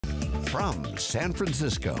From San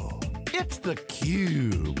Francisco, it's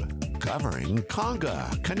theCUBE, covering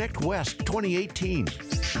Conga Connect West 2018.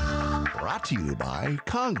 Brought to you by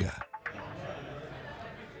Conga.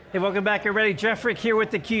 Hey, welcome back everybody. Jeff Frick here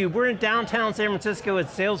with theCUBE. We're in downtown San Francisco at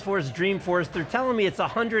Salesforce Dreamforce. They're telling me it's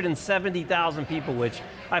 170,000 people, which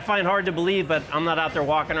I find hard to believe, but I'm not out there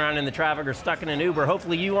walking around in the traffic or stuck in an Uber.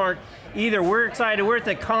 Hopefully you aren't either. We're excited. We're at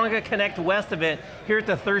the Conga Connect West event here at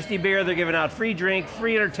the Thirsty Bear. They're giving out free drink,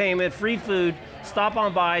 free entertainment, free food. Stop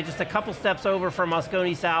on by, just a couple steps over from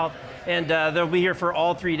Moscone South, and they'll be here for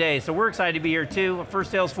all 3 days. So we're excited to be here too, for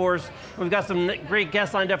Salesforce. We've got some great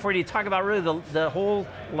guests lined up for you to talk about really the whole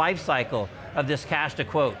life cycle of this cash to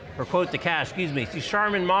quote, or quote to cash, excuse me. See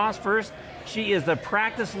Sharmon Moss first. She is the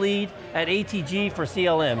practice lead at ATG for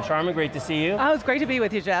CLM. Sharmon, great to see you. Oh, it's great to be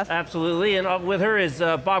with you, Jeff. Absolutely, and with her is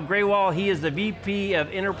Bob Grewal. He is the VP of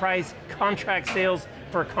Enterprise Contract Sales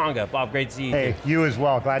for Conga. Bob, great to see you. Hey, you as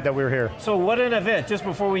well, glad that we're here. So what an event, just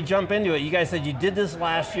before we jump into it, you guys said you did this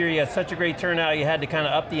last year, you had such a great turnout, you had to kind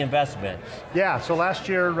of up the investment. Yeah, so last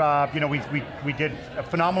year, we did a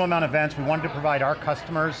phenomenal amount of events. We wanted to provide our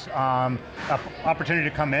customers an opportunity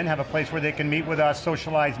to come in, have a place where they can meet with us,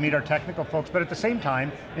 socialize, meet our technical folks, but at the same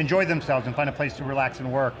time, enjoy themselves and find a place to relax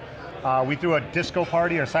and work. We threw a disco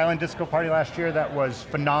party, or silent disco party last year that was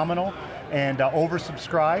phenomenal and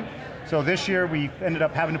oversubscribed. So this year we ended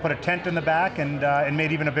up having to put a tent in the back and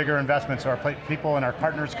made even a bigger investment so our people and our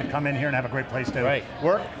partners could come in here and have a great place to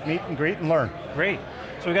work, meet and greet and learn. Great.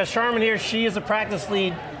 So we got Sharmon here, she is a practice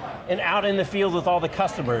lead and out in the field with all the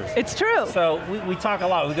customers. It's true. So we talk a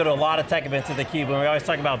lot, we go to a lot of tech events at theCUBE and we always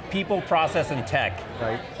talk about people, process, and tech.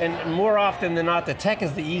 Right. And more often than not, the tech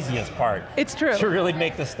is the easiest part. It's true. To really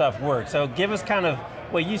make this stuff work. So give us kind of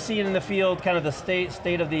what you see in the field, kind of the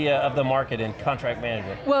state of the market in contract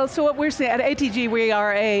management. Well, so what we're seeing at ATG, we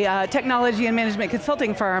are a technology and management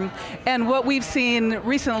consulting firm, and what we've seen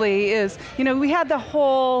recently is, we had the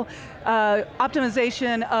whole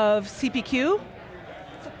optimization of CPQ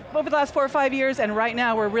over the last 4 or 5 years, and right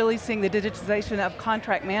now we're really seeing the digitization of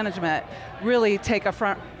contract management really take a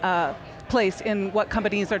front place in what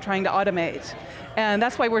companies are trying to automate. And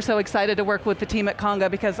that's why we're so excited to work with the team at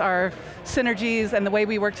Conga, because our synergies and the way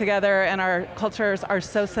we work together and our cultures are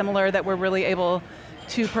so similar that we're really able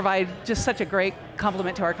to provide just such a great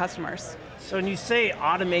complement to our customers. So when you say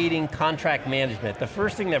automating contract management, the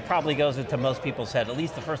first thing that probably goes into most people's head, at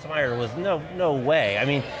least the first time I heard it, was no way. I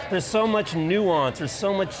mean, there's so much nuance, there's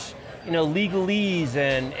so much legalese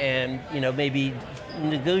and maybe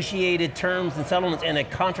negotiated terms and settlements in a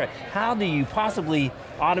contract. How do you possibly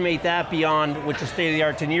automate that beyond what was state of the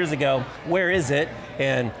art 10 years ago? Where is it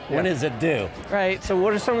and when is it due? Right. So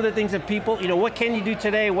what are some of the things that people, what can you do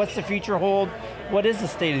today? What's the future hold? What is the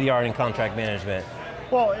state of the art in contract management?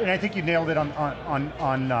 Well, and I think you nailed it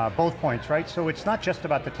on both points, right? So it's not just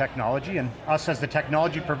about the technology, and us as the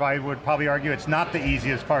technology provider would probably argue it's not the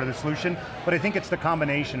easiest part of the solution, but I think it's the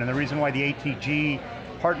combination, and the reason why the ATG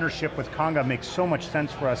partnership with Conga makes so much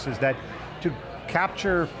sense for us is that to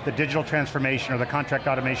capture the digital transformation or the contract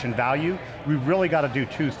automation value, we really got to do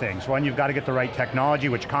two things. One, you've got to get the right technology,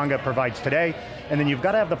 which Conga provides today, and then you've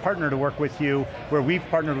got to have the partner to work with you, where we've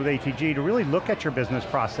partnered with ATG to really look at your business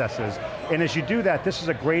processes. And as you do that, this is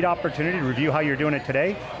a great opportunity to review how you're doing it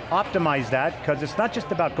today, optimize that, because it's not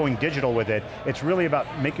just about going digital with it, it's really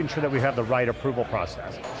about making sure that we have the right approval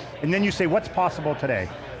process. And then you say, what's possible today?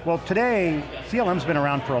 Well, today, CLM's been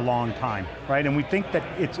around for a long time, right? And we think that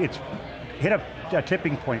it's hit a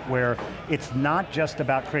tipping point where it's not just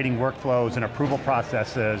about creating workflows and approval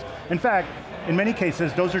processes. In fact, in many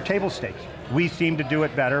cases, those are table stakes. We seem to do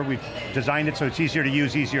it better. We've designed it so it's easier to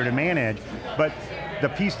use, easier to manage, but the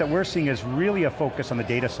piece that we're seeing is really a focus on the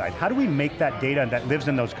data side. How do we make that data that lives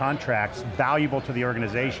in those contracts valuable to the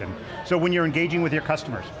organization? So when you're engaging with your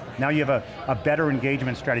customers, now you have a better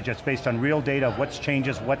engagement strategy that's based on real data of what's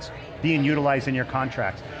changes, what's being utilized in your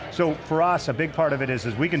contracts. So for us, a big part of it is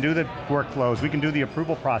we can do the workflows, we can do the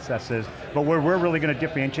approval processes, but where we're really going to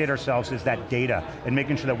differentiate ourselves is that data, and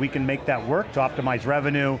making sure that we can make that work to optimize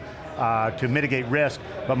revenue, to mitigate risk,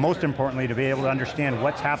 but most importantly to be able to understand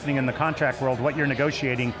what's happening in the contract world, what you're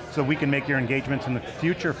negotiating, so we can make your engagements in the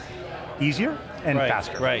future easier and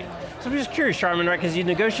faster. Right. So I'm just curious, Sharmon, right, because you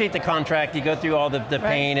negotiate the contract, you go through all the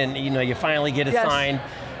pain, and you finally get it signed.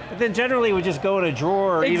 But then generally we just go in a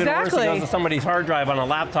drawer, or even worse, it goes to somebody's hard drive on a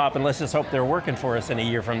laptop, and let's just hope they're working for us in a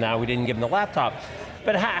year from now. We didn't give them the laptop.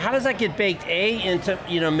 But how does that get baked,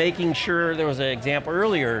 into making sure, there was an example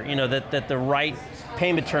earlier, that the right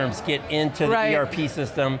payment terms get into the ERP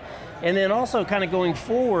system, and then also kind of going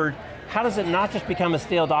forward, how does it not just become a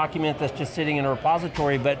stale document that's just sitting in a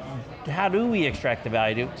repository, but how do we extract the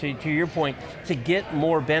value, to your point, to get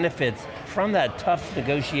more benefits from that tough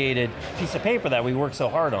negotiated piece of paper that we work so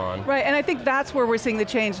hard on. Right, and I think that's where we're seeing the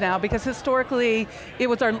change now, because historically, it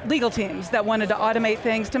was our legal teams that wanted to automate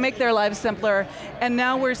things, to make their lives simpler, and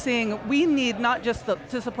now we're seeing we need not just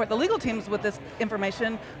to support the legal teams with this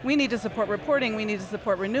information, we need to support reporting, we need to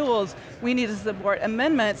support renewals, we need to support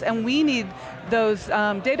amendments, and we need those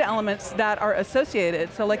data elements that are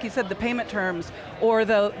associated. So like you said, the payment terms, or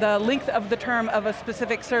the length of the term of a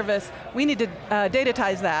specific service, we need to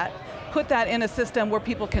datatize that, put that in a system where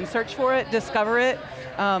people can search for it, discover it.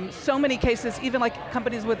 So many cases, even like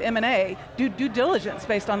companies with M&A, do due diligence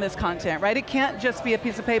based on this content, right? It can't just be a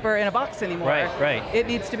piece of paper in a box anymore. Right, right. It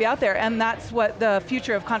needs to be out there, and that's what the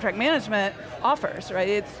future of contract management offers,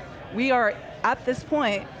 right? We are at this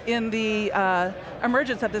point in the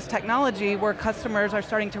emergence of this technology where customers are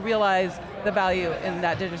starting to realize the value in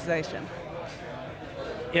that digitization.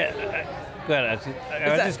 Yeah, go ahead. I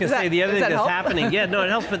was just going to say the other thing that's happening, yeah, no, it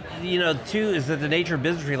helps, but too, is that the nature of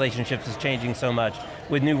business relationships is changing so much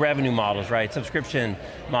with new revenue models, right? Subscription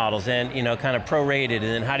models and kind of prorated, and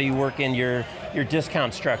then how do you work in your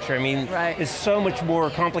discount structure? I mean, it's so much more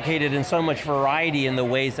complicated and so much variety in the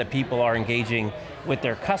ways that people are engaging with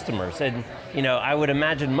their customers. And I would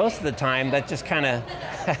imagine most of the time that just kind of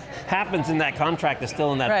happens in that contract that's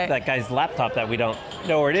still in that guy's laptop that we don't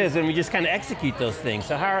know where it is, and we just kind of execute those things.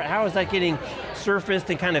 So how is that getting surfaced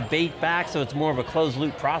and kind of baked back so it's more of a closed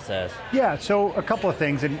loop process? Yeah, so a couple of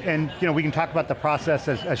things, and we can talk about the process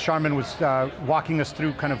as Sharmon was walking us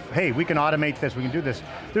through kind of, hey, we can automate this, we can do this.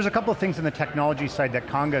 There's a couple of things in the technology side that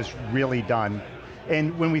Conga's really done.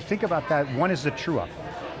 And when we think about that, one is the true up.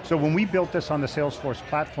 So when we built this on the Salesforce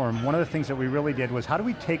platform, one of the things that we really did was how do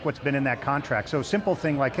we take what's been in that contract? So a simple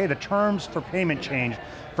thing like, hey, the terms for payment changed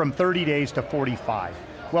from 30 days to 45.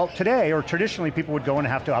 Well, today, or traditionally, people would go and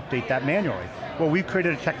have to update that manually. Well, we've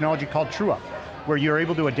created a technology called True Up, where you're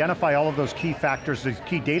able to identify all of those key factors, those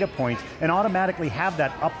key data points, and automatically have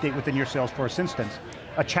that update within your Salesforce instance.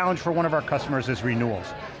 A challenge for one of our customers is renewals,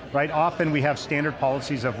 right? Often we have standard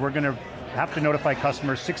policies of we're going to have to notify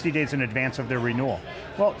customers 60 days in advance of their renewal.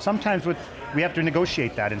 Well, sometimes we have to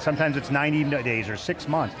negotiate that, and sometimes it's 90 days or 6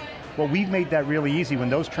 months. Well, we've made that really easy. When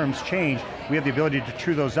those terms change, we have the ability to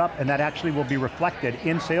true those up, and that actually will be reflected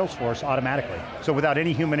in Salesforce automatically. So without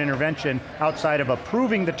any human intervention, outside of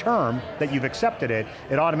approving the term that you've accepted it,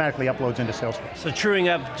 it automatically uploads into Salesforce. So truing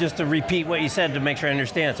up, just to repeat what you said to make sure I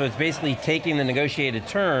understand, so it's basically taking the negotiated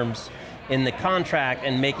terms in the contract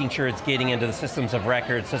and making sure it's getting into the systems of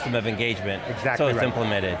record, system of engagement, so it's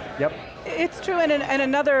implemented. Yep. It's true, and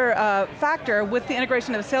another factor with the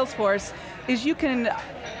integration of Salesforce is you can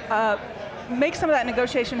make some of that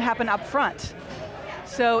negotiation happen up front.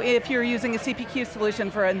 So if you're using a CPQ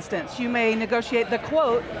solution, for instance, you may negotiate the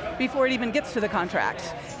quote before it even gets to the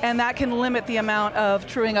contract. And that can limit the amount of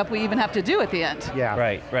truing up we even have to do at the end. Yeah.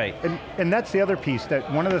 Right, right. And that's the other piece,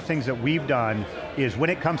 that one of the things that we've done is when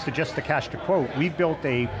it comes to just the cash to quote, we've built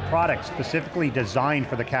a product specifically designed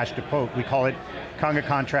for the cash to quote. We call it Conga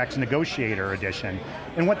Contracts Negotiator Edition.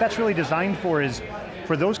 And what that's really designed for is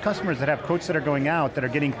for those customers that have quotes that are going out, that are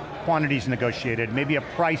getting quantities negotiated, maybe a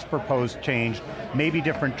price proposed changed, maybe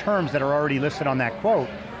different terms that are already listed on that quote,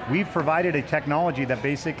 we've provided a technology that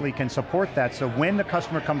basically can support that, so when the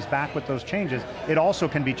customer comes back with those changes, it also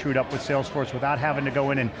can be trued up with Salesforce without having to go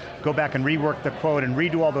in and go back and rework the quote and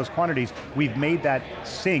redo all those quantities. We've made that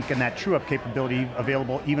sync and that true up capability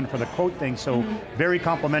available even for the quote thing, so very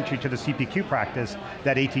complementary to the CPQ practice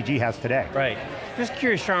that ATG has today. Right. Just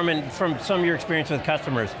curious, Sharmon, from some of your experience with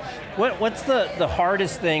customers, what's the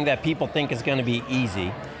hardest thing that people think is going to be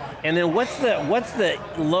easy? And then what's the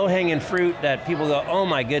low-hanging fruit that people go, oh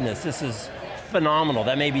my goodness, this is phenomenal.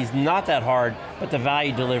 That maybe is not that hard, but the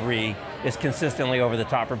value delivery is consistently over the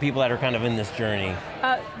top for people that are kind of in this journey.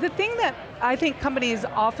 The thing that I think companies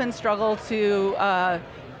often struggle to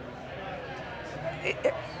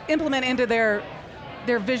implement into their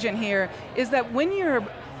vision here is that when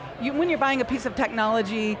you're buying a piece of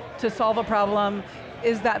technology to solve a problem,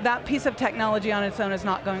 is that piece of technology on its own is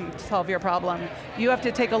not going to solve your problem. You have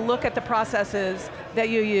to take a look at the processes that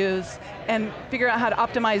you use and figure out how to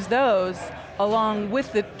optimize those along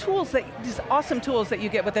with the tools, these awesome tools that you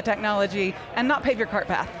get with the technology, and not pave your cart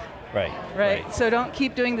path. Right. So don't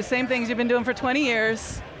keep doing the same things you've been doing for 20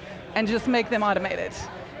 years and just make them automated.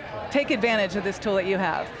 Take advantage of this tool that you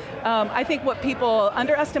have. I think what people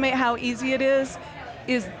underestimate how easy it is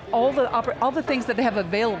is all the things that they have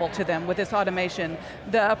available to them with this automation.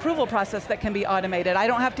 The approval process that can be automated. I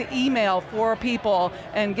don't have to email 4 people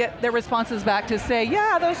and get their responses back to say,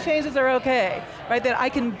 yeah, those changes are okay. Right, that I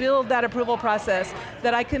can build that approval process,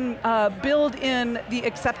 that I can build in the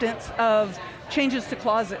acceptance of changes to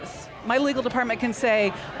clauses. My legal department can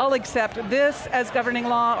say, I'll accept this as governing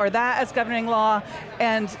law or that as governing law,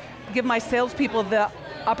 and give my salespeople the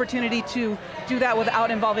opportunity to do that without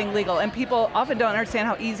involving legal. And people often don't understand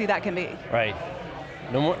how easy that can be. Right.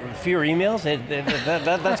 No more, fewer emails?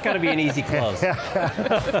 That's got to be an easy close.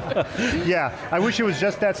 Yeah, I wish it was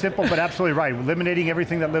just that simple, but absolutely right. Eliminating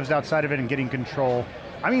everything that lives outside of it and getting control.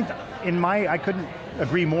 I mean, I couldn't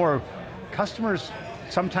agree more. Customers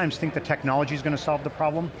sometimes think the technology is going to solve the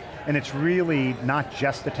problem, and it's really not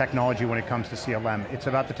just the technology when it comes to CLM, it's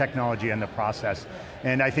about the technology and the process.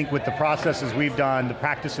 And I think with the processes we've done, the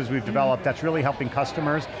practices we've developed, that's really helping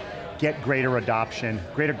customers get greater adoption,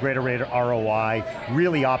 greater rate of ROI,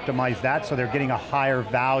 really optimize that so they're getting a higher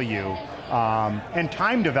value and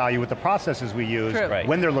time to value with the processes we use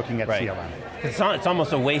when they're looking at CLM. It's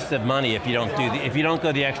almost a waste of money if you don't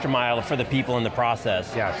go the extra mile for the people in the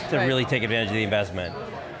process to really take advantage of the investment.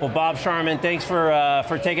 Well, Bob Sharmon, thanks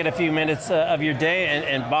for taking a few minutes of your day,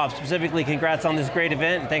 and Bob, specifically, congrats on this great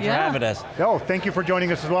event, and thanks for having us. Oh, thank you for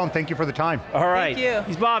joining us as well, and thank you for the time. All right. Thank you.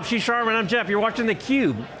 He's Bob, she's Sharmon, I'm Jeff. You're watching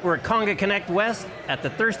theCUBE. We're at Conga Connect West at the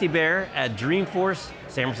Thirsty Bear at Dreamforce,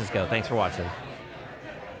 San Francisco. Thanks for watching.